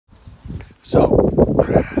So,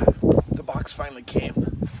 the box finally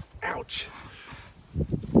came. Ouch.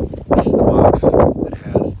 This is the box that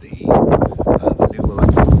has the new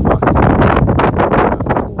electrical boxes for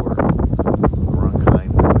the wrong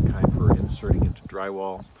kind, the kind for inserting into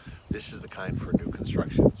drywall. This is the kind for new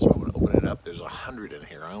construction. So I'm going to open it up. There's 100 in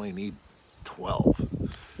here. I only need 12.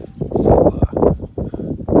 So,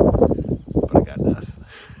 but I got enough.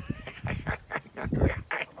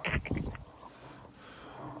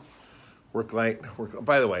 Work light.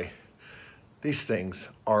 By the way, these things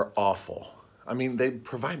are awful. I mean, they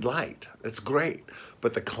provide light. It's great.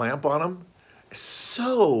 But the clamp on them is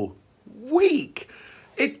so weak.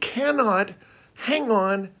 It cannot hang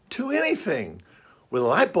on to anything. With a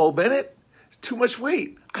light bulb in it, it's too much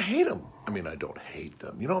weight. I hate them. I mean, I don't hate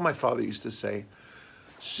them. You know what my father used to say?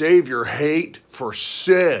 Save your hate for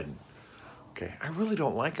sin. Okay, I really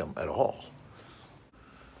don't like them at all.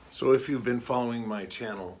 So if you've been following my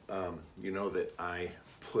channel, you know that I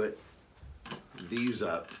put these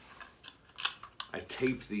up. I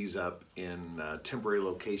taped these up in temporary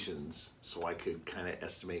locations so I could kind of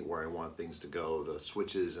estimate where I want things to go, the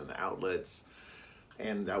switches and the outlets.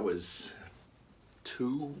 And that was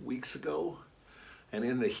 2 weeks ago. And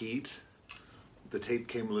in the heat, the tape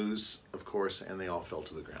came loose, of course, and they all fell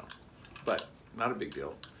to the ground. But not a big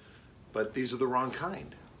deal. But these are the wrong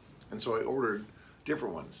kind. And so I ordered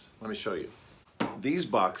different ones. Let me show you. These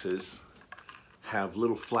boxes have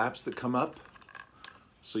little flaps that come up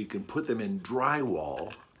so you can put them in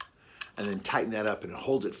drywall and then tighten that up and it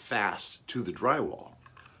holds it fast to the drywall.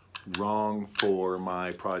 Wrong for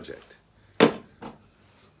my project.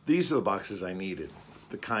 These are the boxes I needed.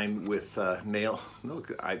 The kind with nail.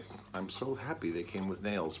 Look, I'm so happy they came with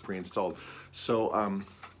nails pre-installed. So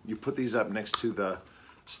you put these up next to the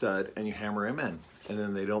stud and you hammer them in and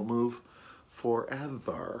then they don't move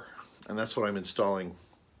forever. And that's what I'm installing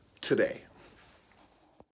today.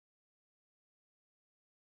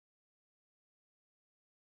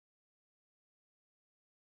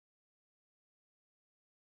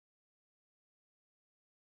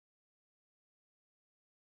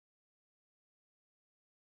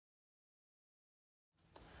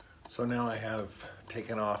 So now I have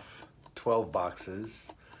taken off 12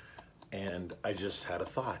 boxes and I just had a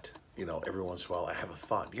thought. You know, every once in a while I have a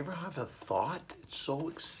thought. Do you ever have a thought? It's so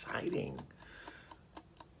exciting.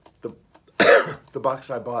 The box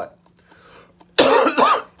I bought,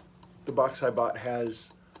 the box I bought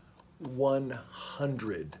has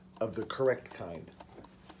 100 of the correct kind.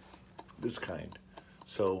 This kind.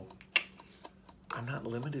 So I'm not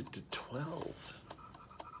limited to 12.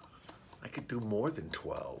 I could do more than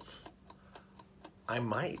 12. I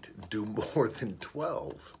might do more than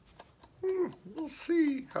 12. We'll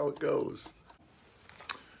see how it goes.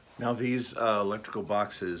 Now these electrical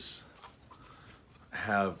boxes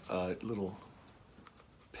have a little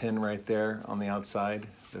pin right there on the outside.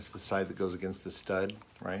 That's the side that goes against the stud,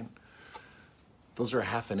 right? Those are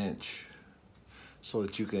 1/2 inch so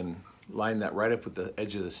that you can line that right up with the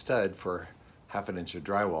edge of the stud for 1/2 inch of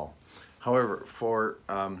drywall. However, for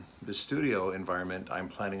the studio environment, I'm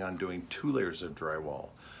planning on doing 2 layers of drywall.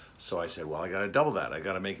 So I said, well, I gotta double that. I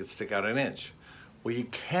gotta make it stick out 1 inch. Well, you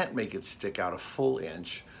can't make it stick out a full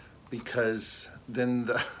inch because then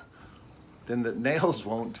the nails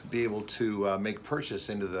won't be able to make purchase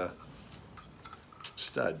into the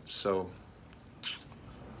stud. So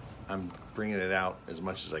I'm bringing it out as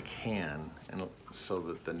much as I can, and so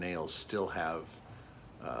that the nails still have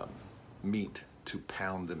meat to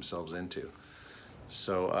pound themselves into.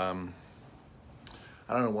 So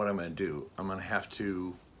I don't know what I'm gonna do. I'm gonna have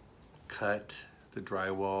to cut the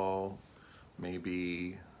drywall,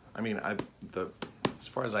 maybe. I mean, as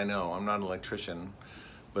far as I know, I'm not an electrician,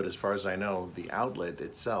 but as far as I know, the outlet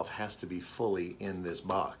itself has to be fully in this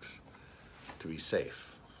box to be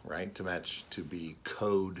safe, right? To be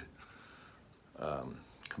code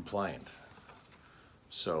compliant.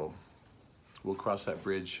 So we'll cross that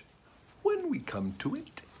bridge when we come to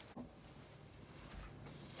it.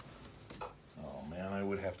 Oh man, I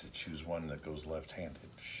would have to choose one that goes left-handed.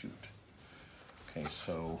 Shoot. Okay,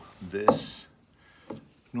 so this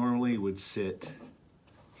normally would sit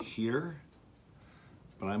here,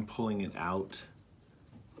 but I'm pulling it out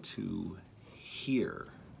to here.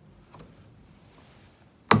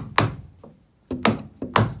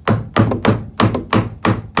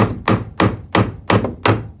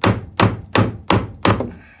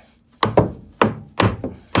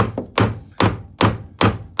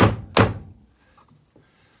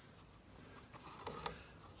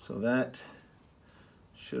 So that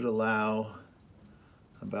should allow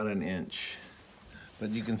about 1 inch. But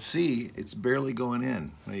you can see it's barely going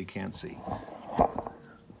in. No, you can't see.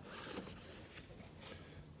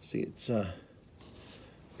 See, it's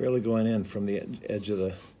barely going in from the edge of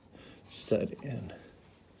the stud in.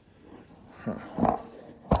 Huh.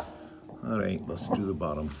 All right, let's do the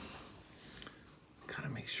bottom. Gotta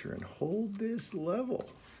make sure and hold this level.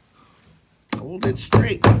 Hold it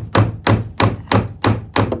straight.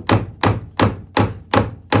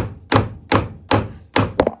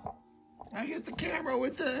 I hit the camera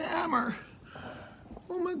with the hammer.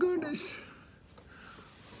 Oh my goodness.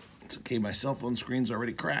 It's okay, my cell phone screen's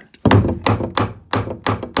already cracked.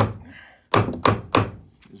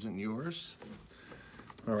 Isn't yours?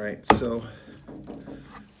 All right, so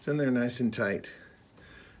it's in there nice and tight.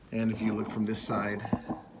 And if you look from this side,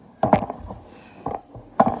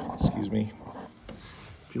 excuse me,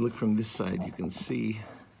 if you look from this side, you can see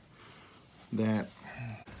that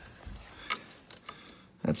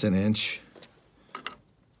that's an inch,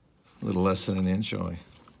 a little less than an inch. Oh,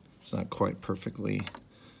 it's not quite perfectly,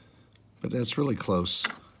 but that's really close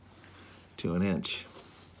to an inch.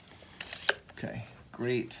 Okay,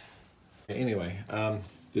 great. Anyway,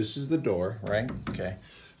 this is the door, right? Okay,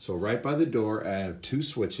 so right by the door, I have two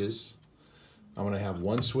switches. I'm gonna have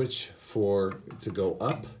one switch to go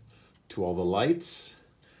up to all the lights,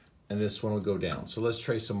 and this one will go down. So let's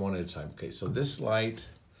trace them one at a time. Okay, so this light,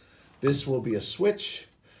 this will be a switch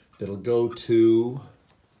that'll go to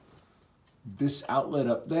this outlet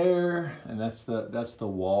up there, and that's the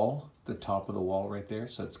wall, the top of the wall right there,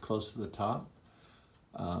 so it's close to the top.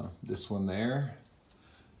 This one there,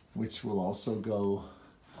 which will also go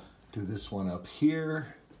to this one up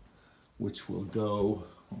here, which will go,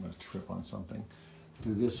 I'm gonna trip on something, to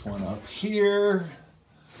this one up here,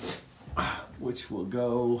 which will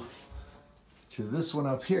go to this one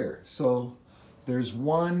up here. So there's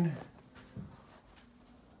one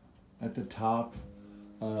at the top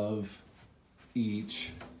of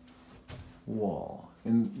each wall,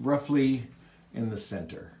 and roughly in the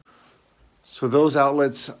center. So those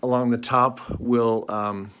outlets along the top will,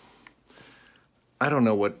 I don't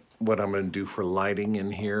know what I'm gonna do for lighting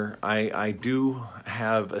in here. I do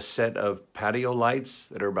have a set of patio lights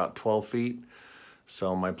that are about 12 feet.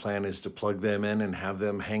 So my plan is to plug them in and have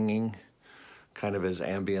them hanging kind of as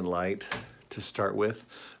ambient light to start with.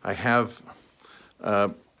 I have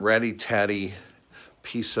a ratty-tatty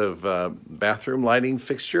piece of bathroom lighting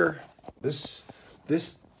fixture. This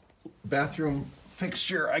bathroom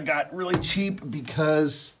fixture I got really cheap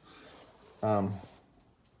because,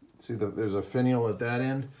 see, there's a finial at that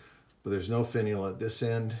end, but there's no finial at this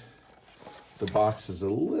end. The box is a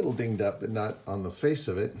little dinged up, but not on the face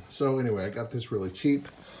of it. So anyway, I got this really cheap.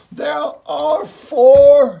 There are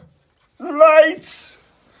 4 lights.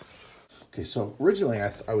 Okay, so originally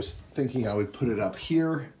I was thinking I would put it up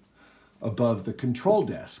here above the control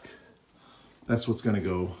desk. That's what's gonna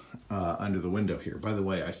go under the window here. By the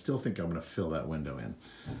way, I still think I'm gonna fill that window in.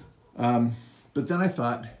 But then I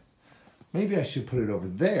thought, maybe I should put it over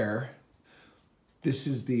there. This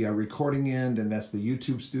is the recording end, and that's the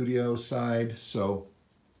YouTube studio side. So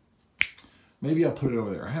maybe I'll put it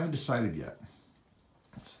over there. I haven't decided yet.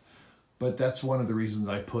 But that's one of the reasons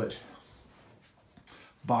I put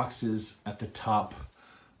boxes at the top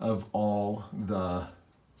of all the,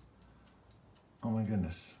 oh my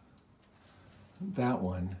goodness. That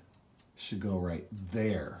one should go right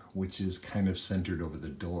there, which is kind of centered over the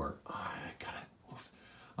door. Oh, I got it.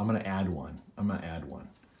 I'm gonna add one. I'm gonna add one.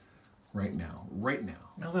 Right now.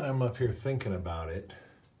 Now that I'm up here thinking about it,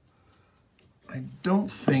 I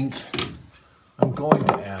don't think I'm going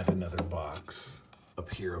to add another box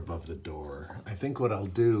up here above the door. I think what I'll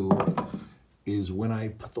do is when I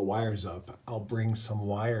put the wires up, I'll bring some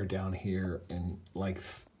wire down here and like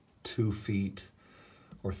 2 feet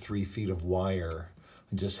or 3 feet of wire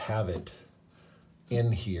and just have it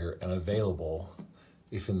in here and available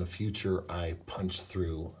if in the future I punch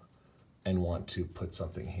through and want to put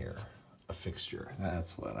something here. A fixture.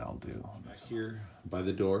 That's what I'll do. Back here by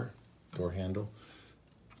the door handle,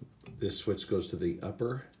 this switch goes to the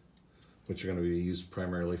upper, which are going to be used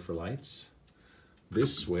primarily for lights.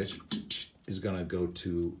 This switch is going to go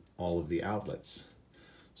to all of the outlets.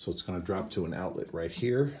 So it's going to drop to an outlet right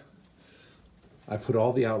here. I put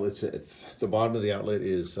all the outlets at the bottom of the outlet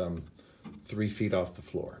is 3 feet off the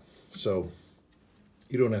floor. So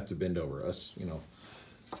you don't have to bend over us, you know.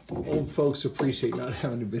 Old folks appreciate not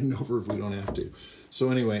having to bend over if we don't have to.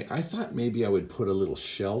 So anyway, I thought maybe I would put a little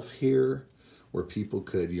shelf here where people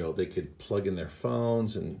could, you know, they could plug in their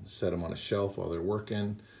phones and set them on a shelf while they're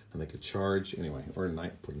working, and they could charge anyway, or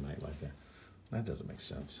put a night light there. That doesn't make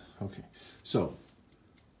sense. Okay, so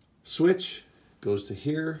switch goes to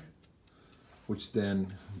here, which then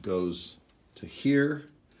goes to here,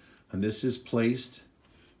 and this is placed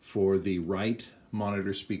for the right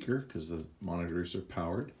monitor speaker because the monitors are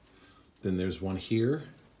powered. Then there's one here.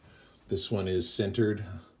 This one is centered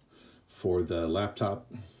for the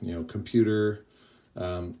laptop, computer,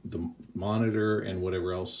 the monitor, and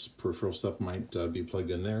whatever else peripheral stuff might be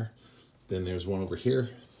plugged in there. Then there's one over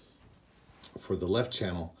here for the left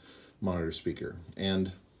channel monitor speaker.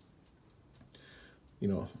 And,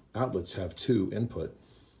 outlets have 2 input.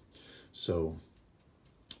 So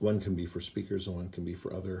one can be for speakers and one can be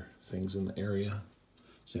for other things in the area.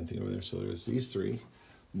 Same thing over there. So there's these 3.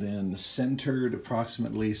 Then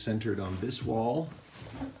approximately centered on this wall,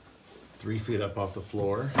 3 feet up off the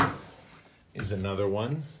floor, is another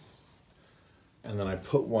one. And then I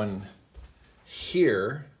put one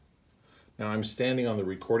here. Now I'm standing on the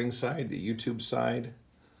recording side, the YouTube side,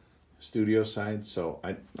 studio side. So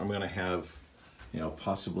I'm gonna have,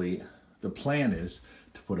 possibly, the plan is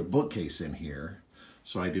to put a bookcase in here.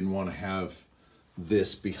 So I didn't want to have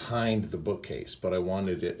this behind the bookcase, but I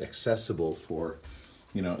wanted it accessible for,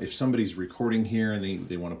 if somebody's recording here and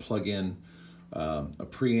they want to plug in a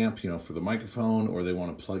preamp, for the microphone, or they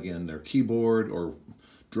want to plug in their keyboard or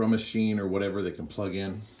drum machine or whatever they can plug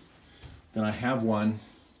in. Then I have one.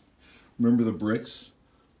 Remember the bricks?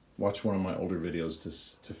 Watch one of my older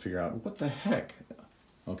videos to figure out what the heck.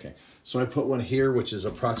 Okay, so I put one here, which is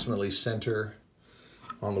approximately center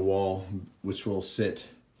on the wall, which will sit,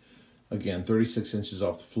 again, 36 inches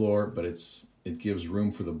off the floor, but it gives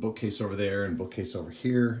room for the bookcase over there and bookcase over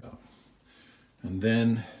here. And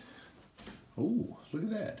then, oh, look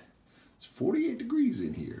at that. It's 48 degrees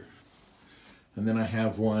in here. And then I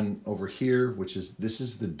have one over here, this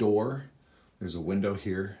is the door. There's a window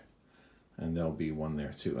here, and there'll be one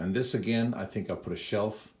there too. And this, again, I think I'll put a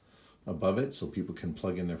shelf above it so people can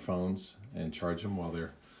plug in their phones and charge them while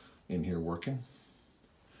they're in here working.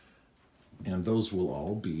 And those will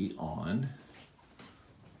all be on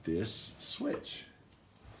this switch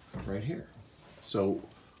right here. So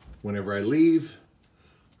whenever I leave,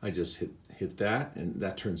 I just hit that, and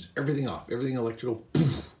that turns everything off. Everything electrical,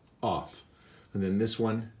 poof, off. And then this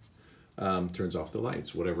one turns off the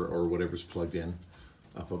lights, whatever's plugged in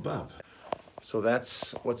up above. So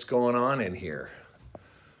that's what's going on in here.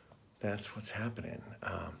 That's what's happening.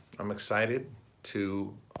 I'm excited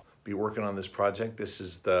to be working on this project. This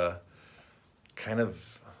is the kind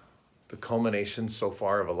of the culmination so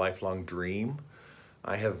far of a lifelong dream.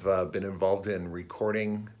 I have been involved in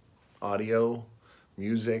recording audio,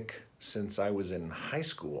 music since I was in high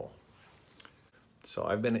school. So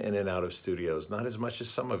I've been in and out of studios, not as much as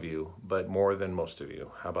some of you, but more than most of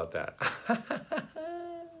you. How about that?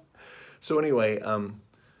 So anyway,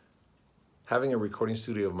 having a recording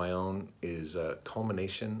studio of my own is a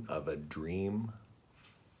culmination of a dream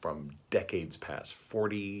from decades past,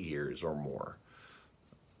 40 years or more,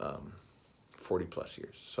 40 plus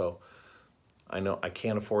years. So I know I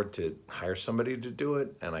can't afford to hire somebody to do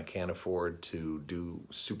it, and I can't afford to do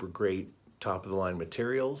super great top of the line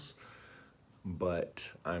materials, but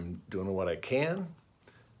I'm doing what I can,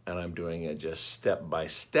 and I'm doing it just step by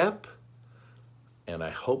step, and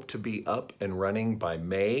I hope to be up and running by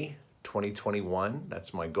May 2021.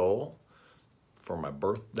 That's my goal for my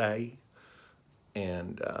birthday.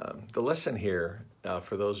 And the lesson here,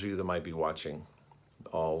 for those of you that might be watching,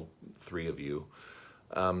 all 3 of you,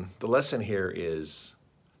 the lesson here is,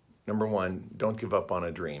 number 1, don't give up on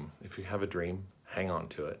a dream. If you have a dream, hang on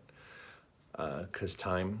to it, because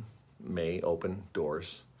time may open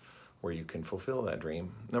doors where you can fulfill that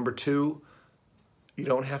dream. Number 2, you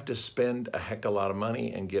don't have to spend a heck of a lot of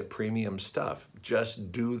money and get premium stuff.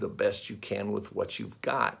 Just do the best you can with what you've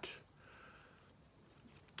got.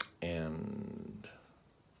 And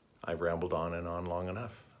I've rambled on and on long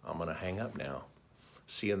enough. I'm gonna hang up now.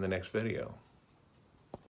 See you in the next video.